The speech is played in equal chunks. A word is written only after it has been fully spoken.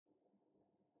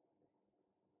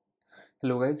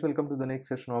Hello guys, welcome to the next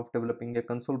session of developing a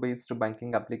console-based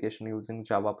banking application using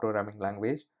Java programming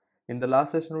language. In the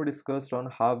last session, we discussed on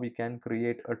how we can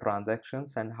create a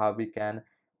transactions and how we can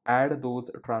add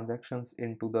those transactions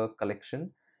into the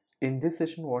collection. In this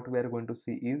session, what we are going to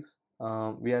see is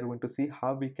we are going to see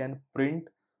how we can print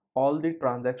all the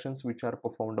transactions which are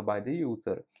performed by the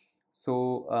user.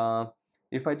 So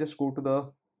if I just go to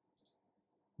the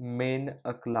main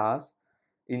class,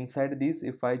 inside this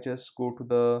if I just go to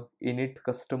the init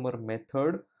customer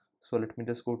method, so let me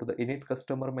just go to the init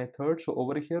customer method. So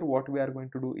over here what we are going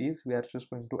to do is we are just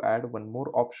going to add one more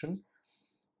option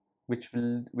which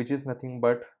is nothing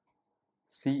but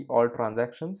see all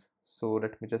transactions. So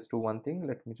let me just do one thing,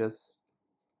 let me just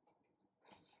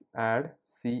add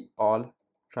see all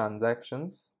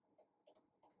transactions,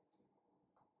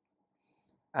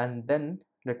 and then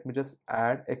let me just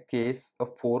add a case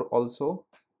of for also.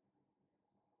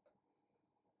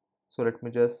 So let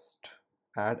me just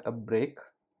add a break,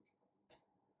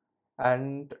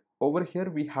 and over here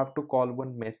we have to call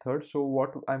one method. So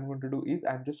what I'm going to do is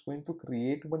I'm just going to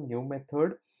create one new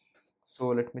method. So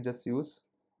let me just use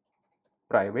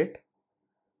private,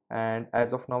 and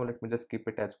as of now let me just keep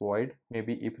it as void.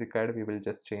 Maybe if required we will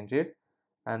just change it,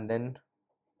 and then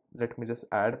let me just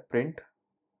add print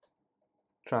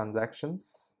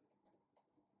transactions,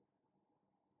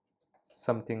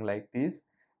 something like this.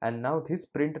 And now this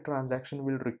print transaction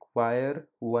will require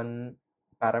one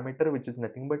parameter which is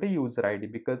nothing but a user ID,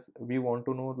 because we want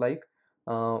to know like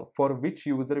for which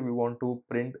user we want to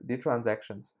print the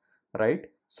transactions, right?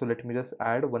 So let me just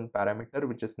add one parameter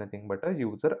which is nothing but a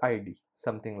user ID,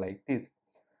 something like this.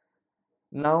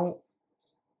 Now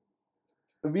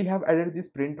we have added this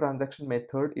print transaction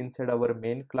method inside our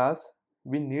main class.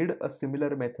 We need a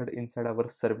similar method inside our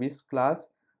service class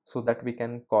so that we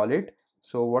can call it.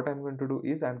 So what I'm going to do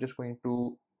is I'm just going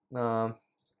to uh,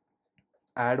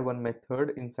 add one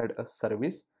method inside a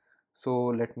service. So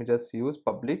let me just use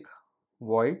public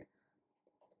void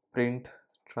print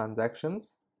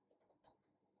transactions.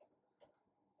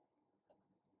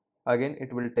 Again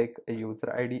it will take a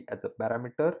user ID as a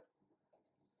parameter,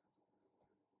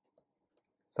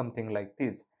 something like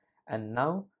this. And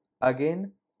now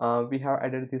again we have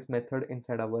added this method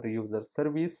inside our user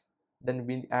service. Then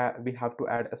we have to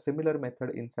add a similar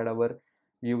method inside our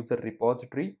user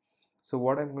repository. So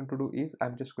what I'm going to do is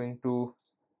I'm just going to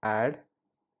add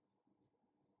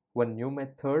one new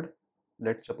method.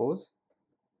 Let's suppose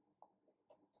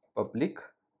public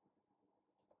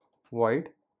void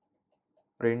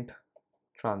print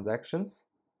transactions.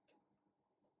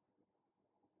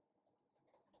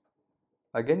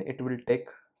 Again it will take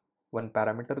one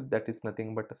parameter that is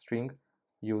nothing but a string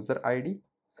user ID,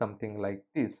 something like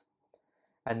this.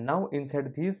 And now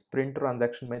inside this print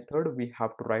transaction method we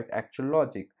have to write actual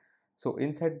logic. So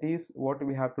inside this what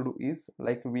we have to do is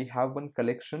like we have one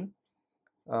collection,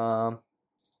 uh,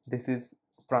 this is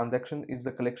transaction is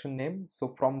the collection name. So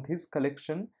from this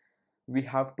collection we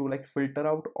have to like filter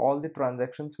out all the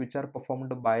transactions which are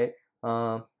performed by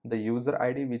the user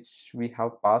ID which we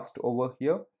have passed over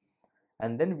here,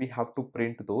 and then we have to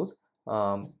print those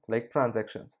like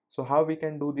transactions. So how we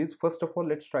can do this? First of all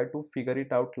let's try to figure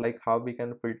it out, like how we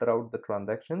can filter out the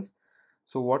transactions.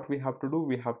 So what we have to do,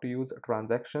 we have to use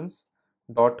transactions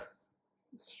dot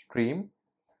stream,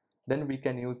 then we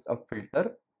can use a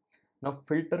filter. Now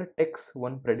filter takes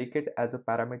one predicate as a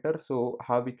parameter, so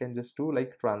how we can just do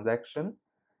like transaction,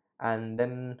 and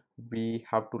then we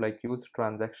have to like use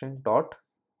transaction dot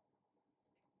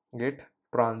get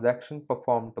transaction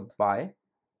performed by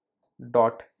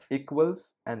dot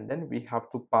equals, and then we have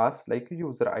to pass like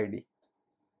user ID.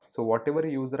 So whatever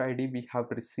user ID we have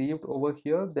received over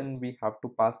here, then we have to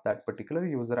pass that particular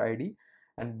user ID,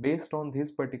 and based on this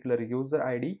particular user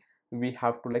ID we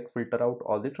have to like filter out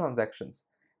all the transactions.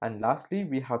 And lastly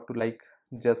we have to like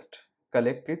just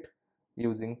collect it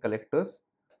using collectors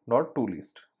dot to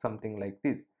list, something like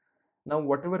this. Now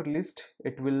whatever list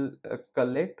it will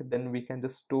collect, then we can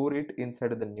just store it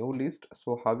inside the new list.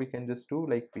 So how we can just do,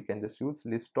 like we can just use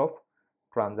list of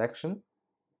transaction.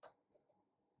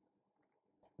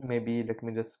 Maybe let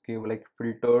me just give like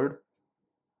filtered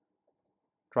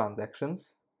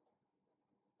transactions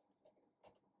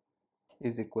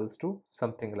is equals to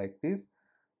something like this.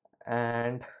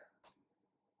 And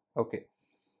okay,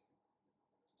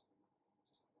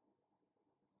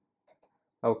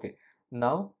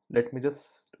 now let me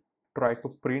just try to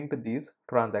print these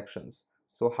transactions.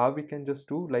 So how we can just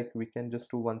do, like we can just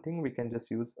do one thing, we can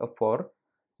just use a for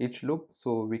each loop.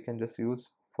 So we can just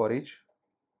use for each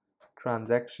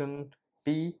transaction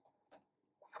t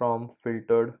from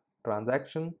filtered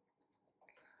transaction,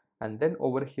 and then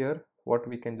over here what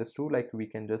we can just do, like we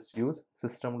can just use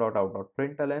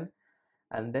system.out.println,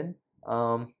 and then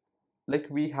like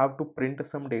we have to print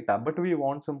some data, but we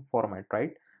want some format,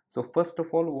 right? So first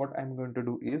of all, what I'm going to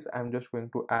do is I'm just going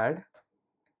to add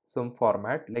some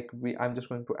format, like I'm just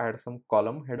going to add some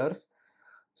column headers.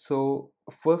 So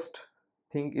first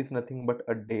thing is nothing but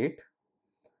a date.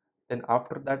 Then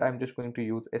after that, I'm just going to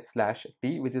use a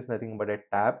 /t, which is nothing but a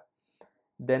tab.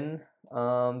 Then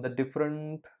the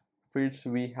different fields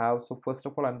we have. So first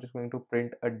of all, I'm just going to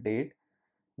print a date.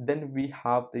 Then we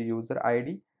have the user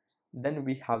ID. Then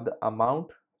we have the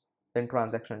amount, then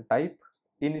transaction type,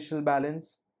 initial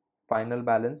balance, final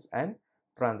balance, and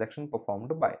transaction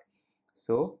performed by.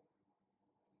 So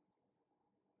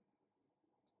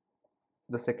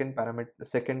the second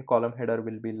column header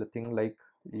will be nothing like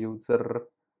user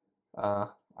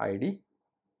ID.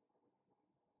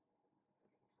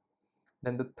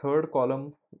 Then the third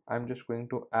column I'm just going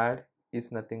to add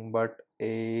is nothing but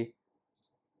a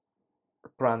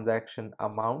transaction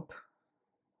amount,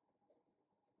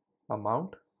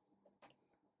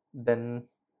 then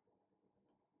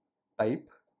type,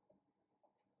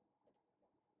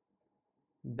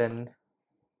 then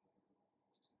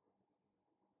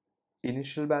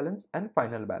initial balance and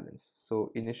final balance.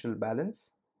 So initial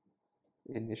balance,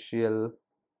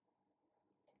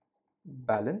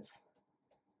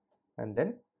 and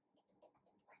then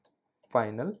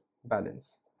final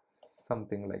balance,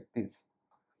 something like this.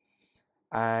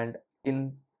 And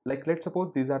in, like, let's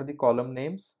suppose these are the column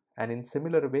names, and in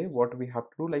similar way what we have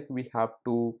to do, like we have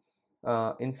to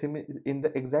in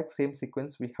the exact same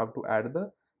sequence we have to add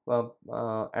the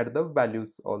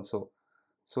values also.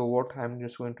 So what I'm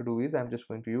just going to do is I'm just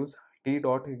going to use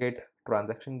t.get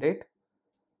transaction date.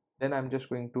 Then I'm just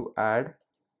going to add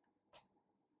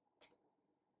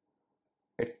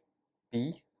a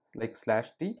t, like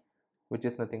 /t, which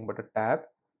is nothing but a tab.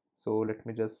 So let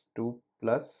me just do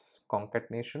plus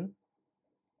concatenation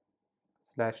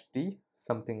 /t,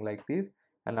 something like this.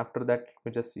 And after that, let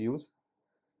me just use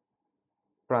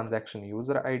transaction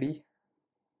user ID.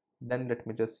 Then let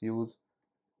me just use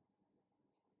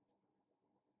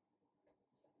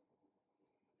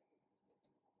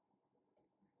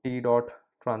t dot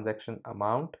transaction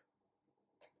amount.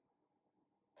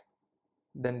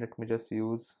 Then let me just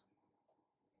use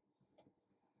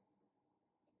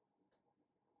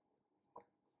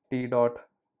t dot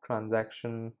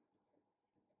transaction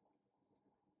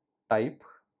type,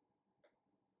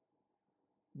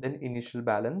 then initial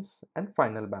balance and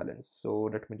final balance. So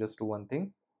let me just do one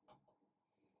thing,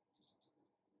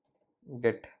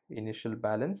 get initial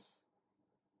balance,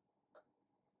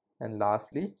 and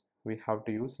lastly we have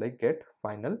to use like get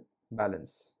final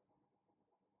balance,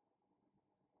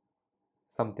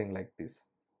 something like this.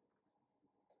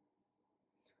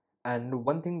 And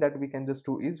one thing that we can just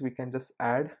do is we can just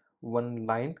add one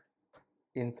line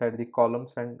inside the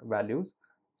columns and values.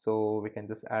 So we can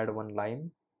just add one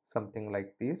line, something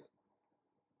like this,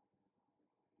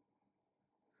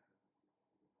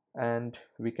 and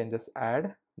we can just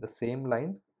add the same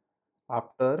line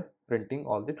after printing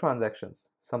all the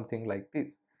transactions, something like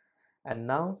this. And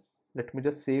now let me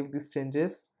just save these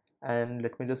changes, and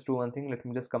let me just do one thing, let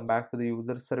me just come back to the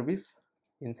user service.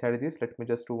 Inside this, let me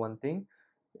just do one thing,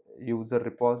 user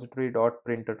repository dot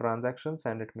print transactions,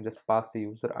 and let me just pass the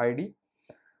user ID.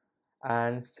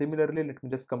 And similarly, let me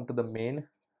just come to the main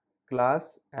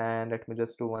class, and let me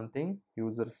just do one thing,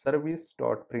 user service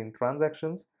dot print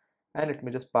transactions, and let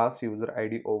me just pass user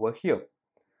ID over here.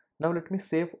 Now let me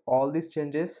save all these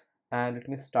changes and let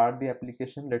me start the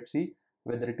application. Let's see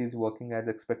whether it is working as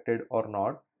expected or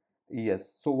not.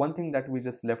 Yes, so one thing that we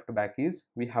just left back is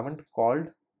we haven't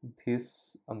called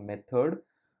this method.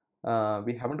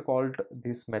 We haven't called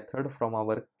this method from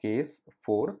our case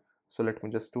 4. So let me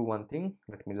just do one thing,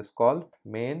 let me just call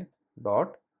main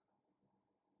dot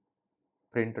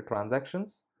print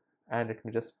transactions, and let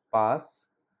me just pass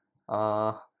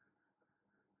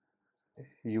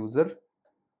user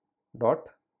dot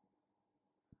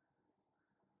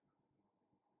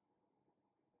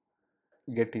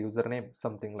get username,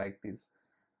 something like this.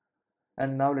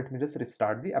 And now let me just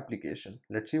restart the application.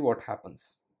 Let's see what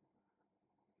happens.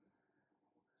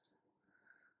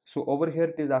 So over here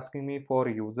it is asking me for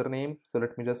username, so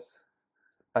let me just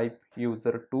type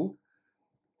user2,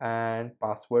 and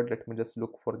password, let me just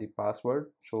look for the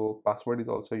password. So password is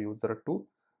also user2.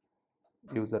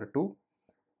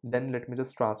 Then let me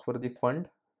just transfer the fund.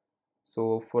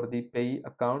 So for the pay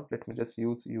account, let me just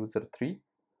use user3.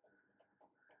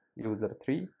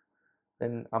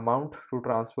 Then amount to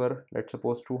transfer, let's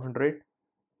suppose 200.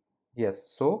 Yes,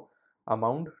 so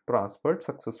amount transferred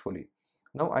successfully.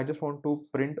 Now I just want to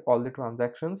print all the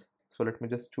transactions, so let me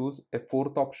just choose a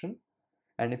fourth option.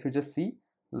 And if you just see,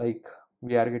 like,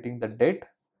 we are getting the date,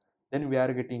 then we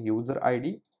are getting user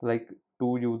ID, like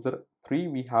to user 3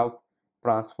 we have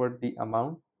transferred the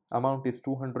amount is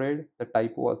 200, the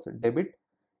type was debit,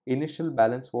 initial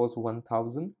balance was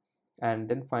 1000, and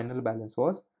then final balance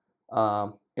was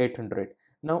 800.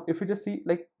 Now if you just see,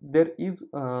 like, there is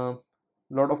a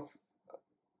lot of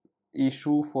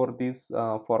issue for this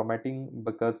formatting,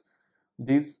 because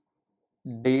this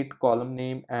date column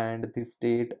name and this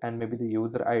date and maybe the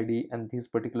user ID and this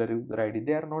particular user ID,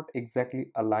 they are not exactly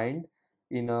aligned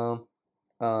in a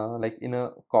like in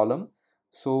a column.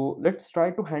 So let's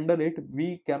try to handle it.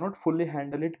 We cannot fully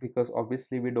handle it because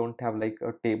obviously we don't have like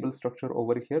a table structure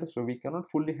over here, so we cannot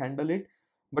fully handle it,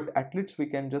 but at least we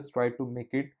can just try to make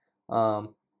it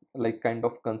like kind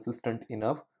of consistent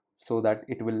enough so that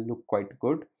it will look quite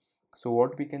good. So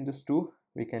what we can just do,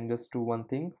 we can just do one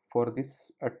thing for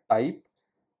this type.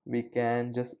 We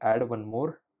can just add one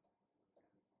more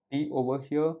t over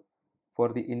here.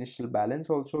 For the initial balance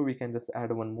also we can just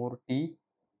add one more t,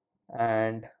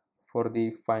 and for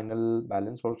the final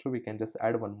balance also we can just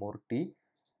add one more t.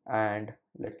 And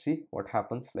let's see what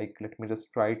happens. Like, let me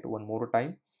just try it one more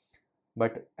time.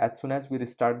 But as soon as we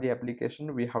restart the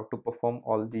application, we have to perform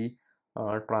all the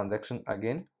transaction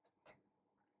again.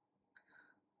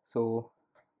 So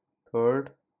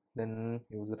third, then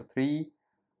user 3,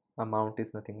 amount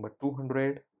is nothing but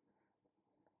 200,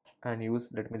 and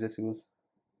use, let me just use,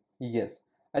 yes,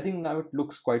 I think now it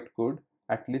looks quite good.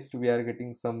 At least we are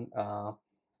getting some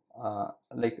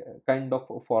like kind of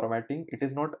formatting. It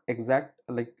is not exact,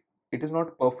 like it is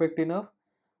not perfect enough,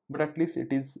 but at least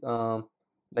it is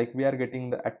like we are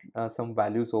getting the some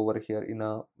values over here in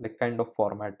a like kind of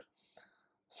format.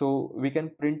 So we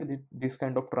can print this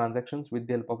kind of transactions with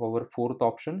the help of our fourth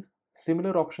option.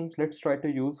 Similar options let's try to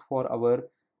use for our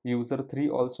user 3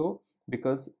 also,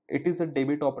 because it is a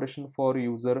debit operation for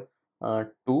user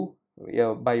 2,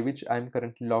 yeah, by which I am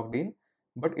currently logged in.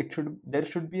 But there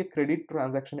should be a credit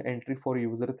transaction entry for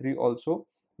user 3 also,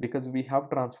 because we have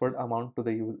transferred amount to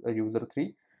the user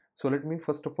 3. So let me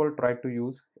first of all try to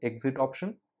use exit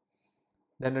option.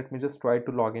 Then let me just try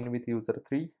to log in with user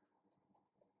 3.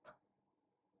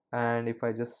 And if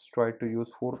I just try to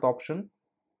use fourth option,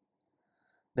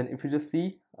 then if you just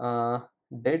see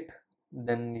debt,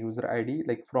 then user ID,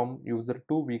 like from user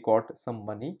 2 we got some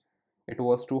money. It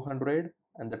was 200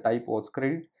 and the type was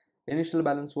credit. Initial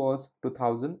balance was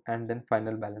 2000 and then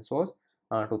final balance was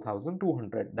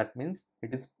 2200. That means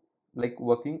it is like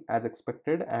working as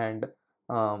expected, and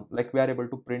like we are able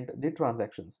to print the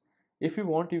transactions. If you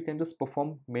want, you can just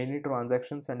perform many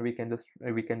transactions and you can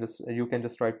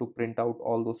just try to print out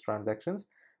all those transactions.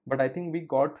 But I think we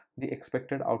got the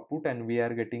expected output and we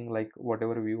are getting like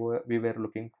whatever we were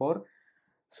looking for.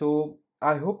 So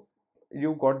I hope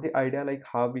you got the idea, like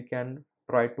how we can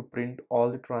try to print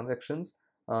all the transactions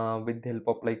with the help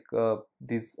of like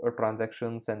these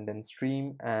transactions and then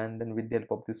stream, and then with the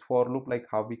help of this for loop, like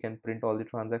how we can print all the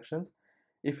transactions.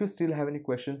 If you still have any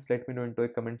questions, let me know into a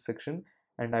comment section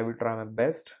and I will try my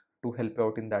best to help you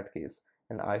out in that case.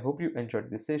 And I hope you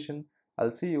enjoyed this session.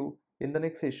 I'll see you in the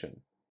next session.